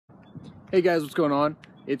Hey guys, what's going on?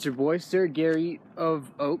 It's your boy Sir Gary of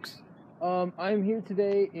Oaks. I'm here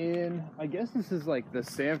today in, I guess this is like the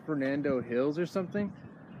San Fernando Hills or something.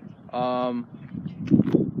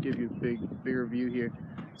 Give you a bigger view here.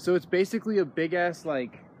 So it's basically a big ass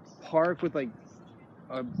like park with like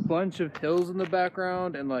a bunch of hills in the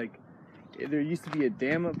background, and like there used to be a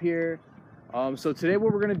dam up here. So today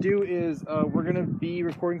what we're gonna do is we're gonna be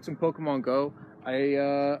recording some Pokemon Go.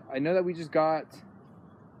 I know that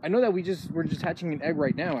we're just hatching an egg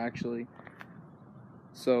right now, actually.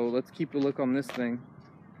 So let's keep a look on this thing.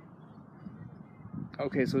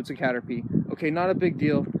 Okay, so it's a Caterpie. Okay, not a big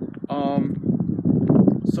deal.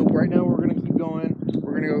 So right now we're gonna keep going.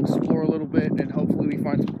 We're gonna go explore a little bit, and hopefully we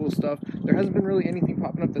find some cool stuff. There hasn't been really anything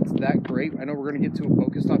popping up that's that great. I know we're gonna get to a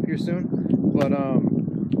Pokestop here soon, but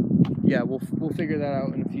yeah, we'll figure that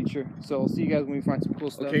out in the future. So I'll see you guys when we find some cool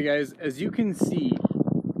stuff. Okay, guys, as you can see,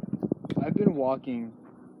 I've been walking.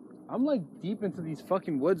 I'm like deep into these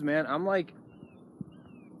fucking woods, man. I'm like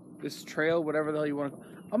this trail, whatever the hell you want to call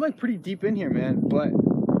it. I'm like pretty deep in here, man, but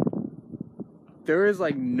there is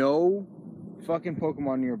like no fucking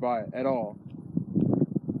Pokemon nearby at all.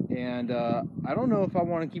 And I don't know if I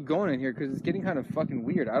want to keep going in here because it's getting kind of fucking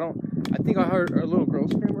weird. I think I heard a little girl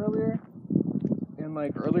scream earlier. And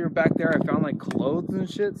like earlier back there I found like clothes and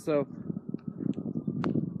shit, so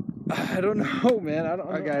I don't know, man. I don't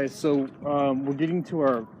know. Alright guys, so we're getting to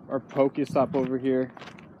our Pokestop over here.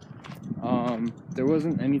 There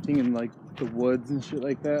wasn't anything in like the woods and shit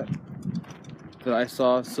like that I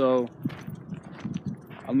saw, so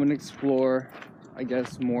I'm gonna explore, I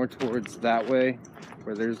guess, more towards that way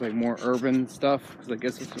where there's like more urban stuff, because I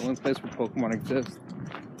guess it's the only place where Pokemon exist.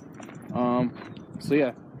 So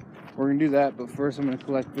yeah, we're gonna do that, but first I'm gonna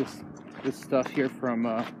collect this stuff here from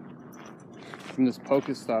this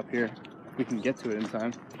Pokestop here, if we can get to it in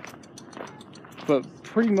time. But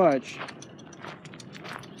pretty much,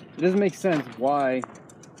 it doesn't make sense why.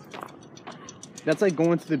 That's like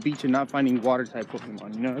going to the beach and not finding water type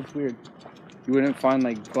Pokemon, you know? It's weird. You wouldn't find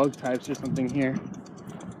like bug types or something here.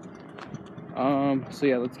 So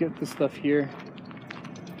yeah, let's get this stuff here.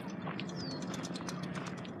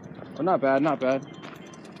 Oh, not bad, not bad.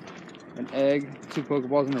 An egg, 2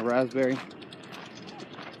 Pokeballs, and a raspberry.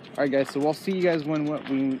 Alright guys, so I'll see you guys when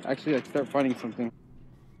we actually like start finding something.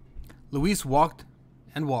 Luis walked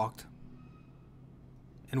and walked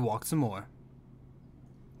and walked some more,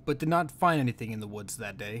 but did not find anything in the woods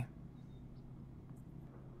that day.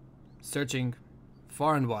 Searching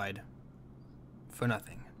far and wide for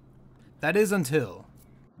nothing. That is until...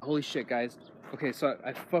 Holy shit, guys. Okay, so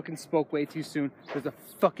I fucking spoke way too soon. There's a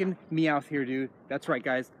fucking Meowth here, dude. That's right,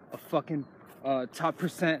 guys. A fucking top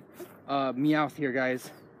percent Meowth here,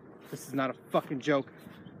 guys. This is not a fucking joke.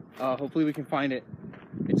 Hopefully we can find it.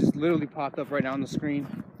 It just literally popped up right now on the screen.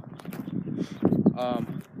 But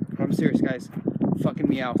I'm serious, guys. Fucking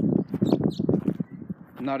Meowth.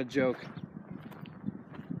 Not a joke.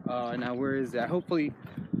 Now where is that? Hopefully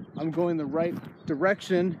I'm going the right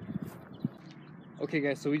direction. Okay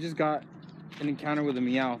guys, so we just got an encounter with a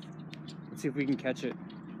Meowth. Let's see if we can catch it.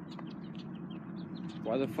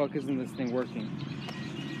 Why the fuck isn't this thing working?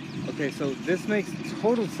 Okay, so this makes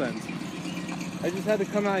total sense. I just had to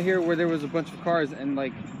come out here where there was a bunch of cars and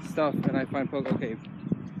like stuff, and I find okay,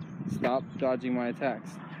 stop dodging my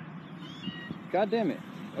attacks. God damn it.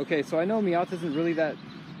 Okay, so I know Meowth isn't really that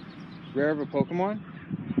rare of a Pokemon,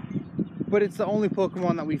 but it's the only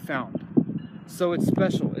Pokemon that we found. So it's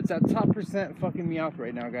special. It's at top percent fucking Meowth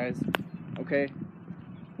right now, guys. Okay?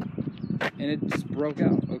 And it just broke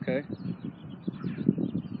out, okay?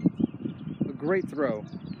 A great throw.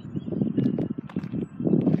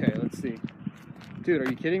 Okay, let's see. Dude, are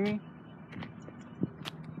you kidding me?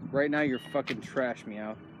 Right now you're fucking trash,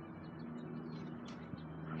 Meowth.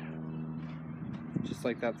 Just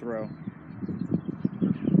like that throw.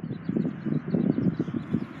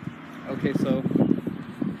 Okay, so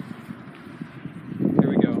here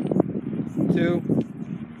we go. 2,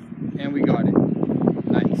 and we got it.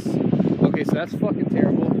 Nice. Okay, so that's fucking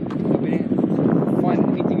terrible. We didn't find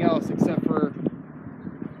anything else except for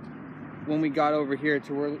when we got over here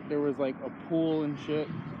to where there was like a pool and shit.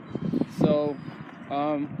 So,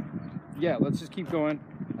 yeah, let's just keep going.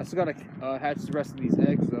 I still gotta hatch the rest of these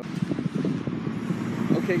eggs though.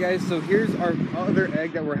 Okay guys, so here's our other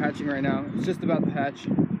egg that we're hatching right now. It's just about to hatch.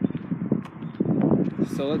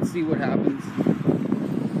 So let's see what happens.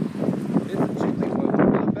 It's a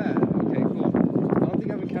Jigglypuff, not bad. Okay, cool. I don't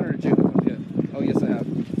think I've encountered a Jigglypuff yet. Oh yes I have.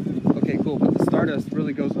 Okay, cool, but the Stardust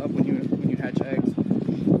really goes up when you hatch eggs.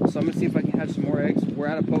 So I'm gonna see if I can hatch some more eggs. We're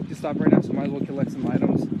at a Pokestop right now, so might as well collect some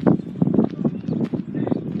items.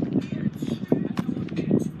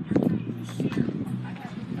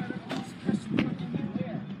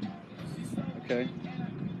 Okay.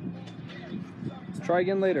 Let's try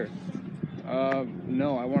again later.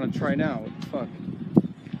 No, I want to try now. What the fuck?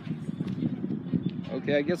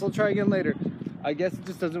 Okay, I guess I'll try again later. I guess it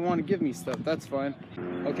just doesn't want to give me stuff. That's fine.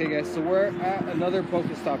 Okay, guys, so we're at another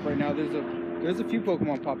Pokestop right now. There's a few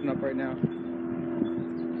Pokemon popping up right now.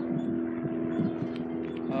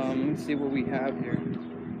 Let me see what we have here.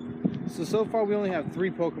 So far we only have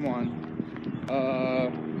 3 Pokemon.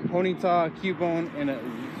 Ponyta, Cubone, and a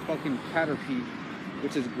fucking Caterpie,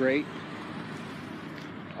 which is great.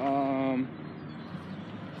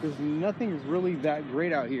 There's nothing really that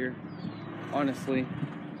great out here, honestly.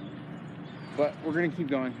 But we're gonna keep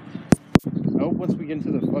going. I hope once we get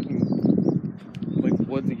into the fucking like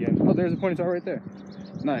woods again. Oh, there's a Ponyta right there.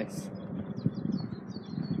 Nice.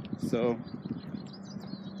 So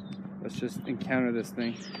let's just encounter this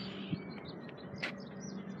thing.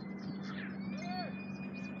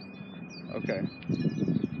 Okay.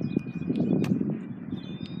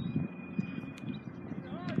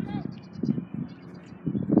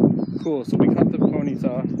 Cool, so we cut the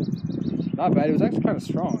Ponyta. Not bad, it was actually kind of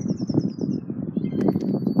strong.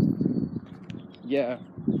 Yeah.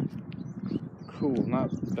 Cool, not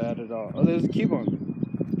bad at all. Oh, there's a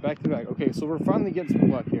Cubone. Back to back. Okay, so we're finally getting some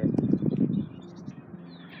luck here.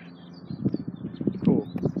 Cool.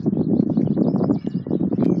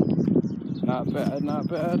 Not bad, not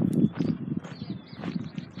bad.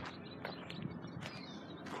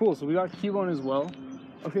 Cool, so we got Cubone as well.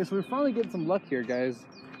 Okay, so we're finally getting some luck here, guys.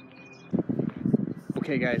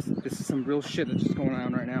 Okay, guys, this is some real shit that's just going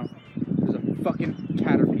on right now. There's a fucking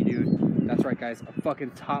Caterpie, dude. That's right, guys, a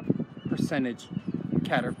fucking top percentage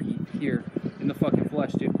Caterpie here in the fucking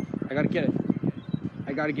flesh, dude. I gotta get it.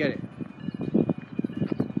 I gotta get it.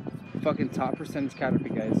 Fucking top percentage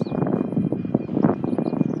Caterpie, guys.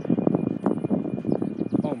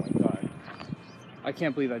 Oh my god. I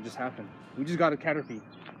can't believe that just happened. We just got a Caterpie.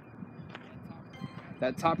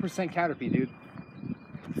 That top percent Caterpie, dude.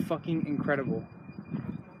 Fucking incredible.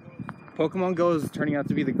 Pokemon Go is turning out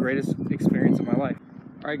to be the greatest experience of my life.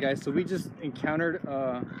 Alright guys, so we just encountered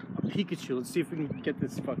a Pikachu. Let's see if we can get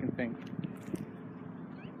this fucking thing.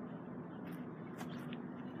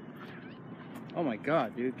 Oh my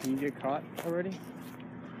god, dude. Can you get caught already?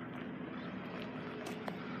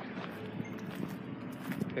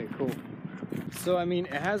 Okay, cool. So, I mean,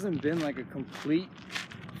 it hasn't been like a complete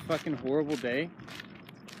fucking horrible day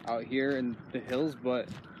out here in the hills, but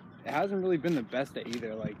it hasn't really been the best day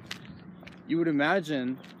either. Like, you would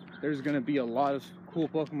imagine there's gonna be a lot of cool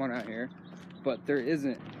Pokemon out here, but there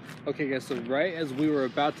isn't. Okay guys, so right as we were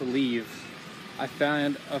about to leave, I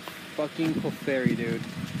found a fucking Clefairy, dude.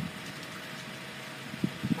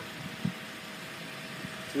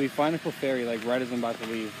 So we find a Clefairy like right as I'm about to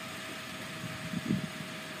leave.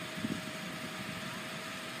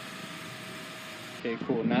 Okay,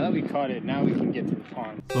 cool. Now that we caught it, now we can get to the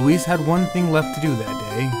pond. Luis had one thing left to do that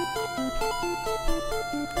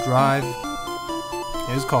day. Drive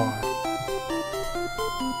his car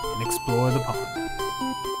and explore the pond.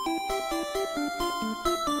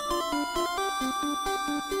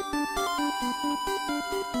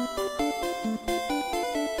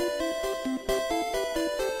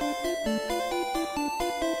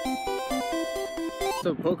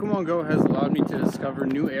 So Pokemon Go has allowed me to discover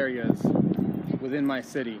new areas within my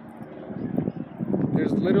city.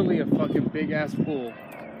 There's literally a fucking big ass pool,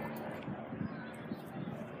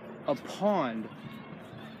 a pond,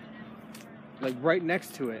 like right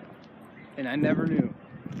next to it, and I never knew.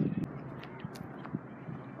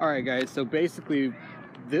 Alright guys, so basically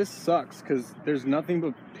this sucks because there's nothing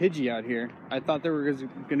but Pidgey out here. I thought there were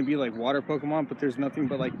gonna be like water Pokemon, but there's nothing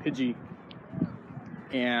but like Pidgey.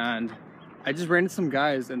 And I just ran into some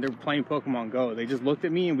guys and they're playing Pokemon Go. They just looked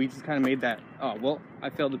at me and we just kind of made that, oh, well, I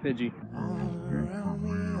failed the Pidgey.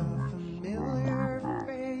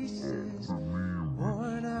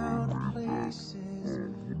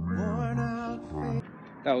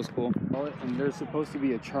 That was cool. And there's supposed to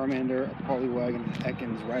be a Charmander, a Poliwag, and an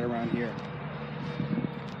Ekans right around here.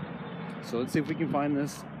 So let's see if we can find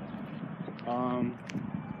this.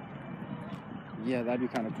 Yeah, that'd be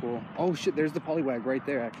kind of cool. Oh shit, there's the Poliwag right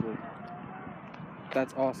there actually.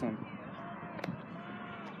 That's awesome.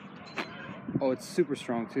 Oh, it's super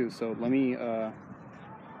strong too, so let me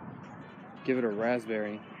give it a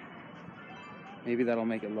raspberry. Maybe that'll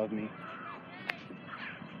make it love me.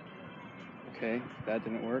 Okay, that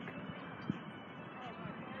didn't work.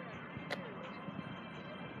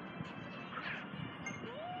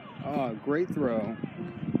 Oh, great throw.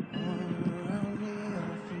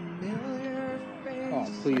 Oh,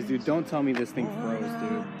 please, dude, don't tell me this thing froze,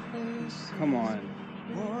 dude. Come on.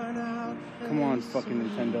 Come on, fucking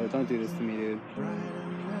Nintendo. Don't do this to me, dude.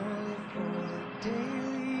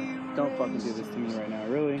 Don't fucking do this to me right now,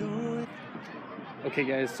 really? Okay,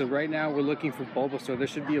 guys, so right now we're looking for Bulbasaur. There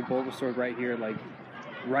should be a Bulbasaur right here, like,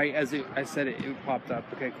 right as I said it popped up.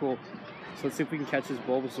 Okay, cool. So let's see if we can catch this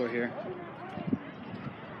Bulbasaur here.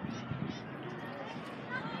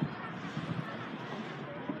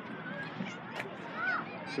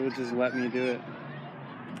 So it'll just let me do it.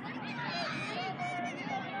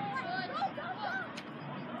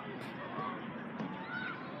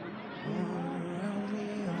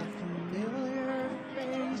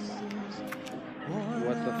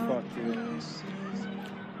 What the fuck, dude?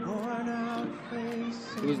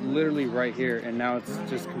 It was literally right here, and now it's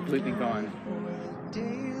just completely gone.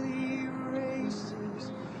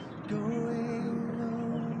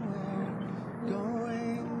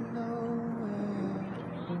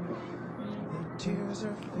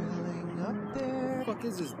 What the fuck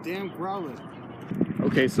is this damn growler?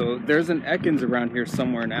 Okay, so there's an Ekans around here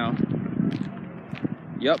somewhere now.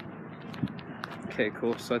 Yep. Okay,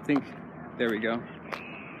 cool. So I think, there we go.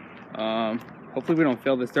 Hopefully we don't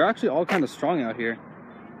fail this. They're actually all kind of strong out here.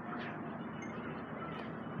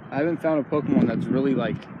 I haven't found a Pokemon that's really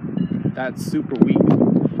like, that's super weak.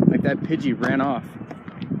 Like that Pidgey ran off.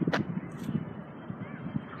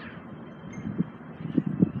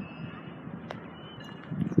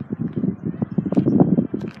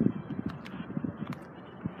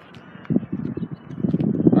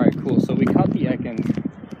 Alright, cool. So we caught the Ekans.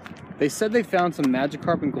 They said they found some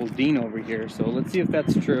Magikarp and Goldeen over here, so let's see if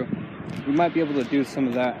that's true. We might be able to do some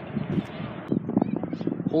of that.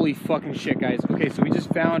 Holy fucking shit, guys. Okay, so we just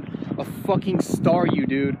found a fucking Staryu,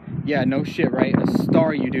 dude. Yeah, no shit, right? A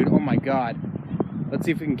Staryu, dude. Oh my god. Let's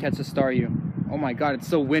see if we can catch a Staryu. Oh my god, it's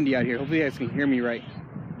so windy out here. Hopefully you guys can hear me right.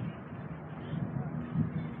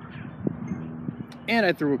 And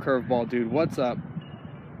I threw a curveball, dude. What's up?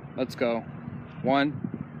 Let's go.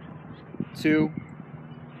 1, 2,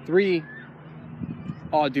 3.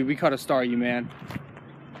 Oh, dude, we caught a Staryu, man.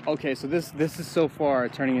 Okay, so this is so far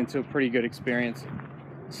turning into a pretty good experience.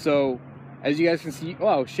 So, as you guys can see,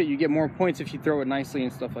 oh shit, you get more points if you throw it nicely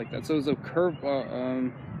and stuff like that. So it's a curve,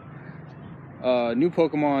 new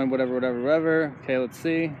Pokemon, whatever. Okay, let's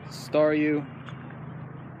see. Staryu.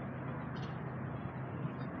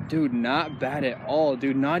 Dude, not bad at all,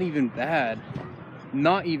 dude. Not even bad.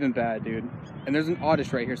 Not even bad, dude. And there's an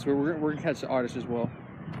Oddish right here, so we're gonna catch the Oddish as well.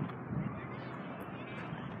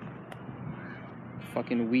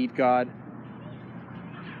 Fucking weed god.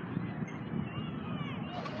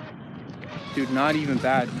 Dude, not even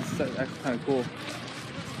bad. That's actually kind of cool.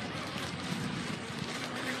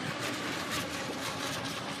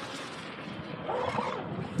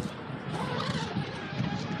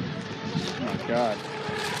 Oh my god.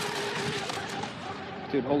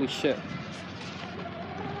 Dude, holy shit.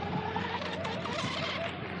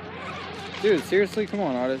 Dude, seriously? Come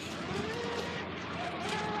on, Oddish.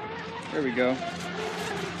 There we go.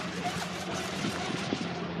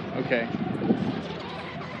 Okay.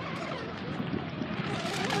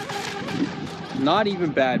 Not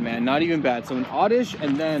even bad, man. Not even bad. So an Oddish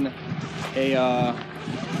and then a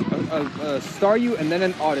Staryu and then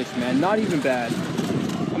an Oddish, man. Not even bad.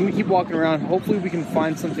 I'm gonna keep walking around. Hopefully we can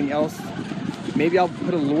find something else. Maybe I'll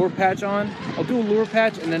put a lure patch on. I'll do a lure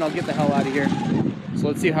patch and then I'll get the hell out of here. So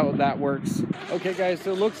let's see how that works. Okay, guys.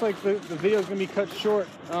 So it looks like the video is gonna be cut short.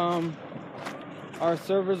 Our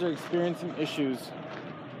servers are experiencing issues.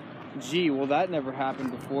 Gee, well that never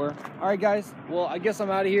happened before. Alright guys, well I guess I'm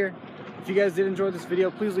out of here. If you guys did enjoy this video,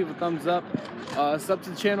 please leave a thumbs up. Sub to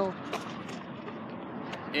the channel.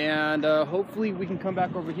 And hopefully we can come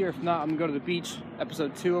back over here. If not, I'm gonna go to the beach,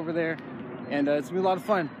 episode 2 over there. And it's gonna be a lot of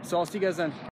fun. So I'll see you guys then.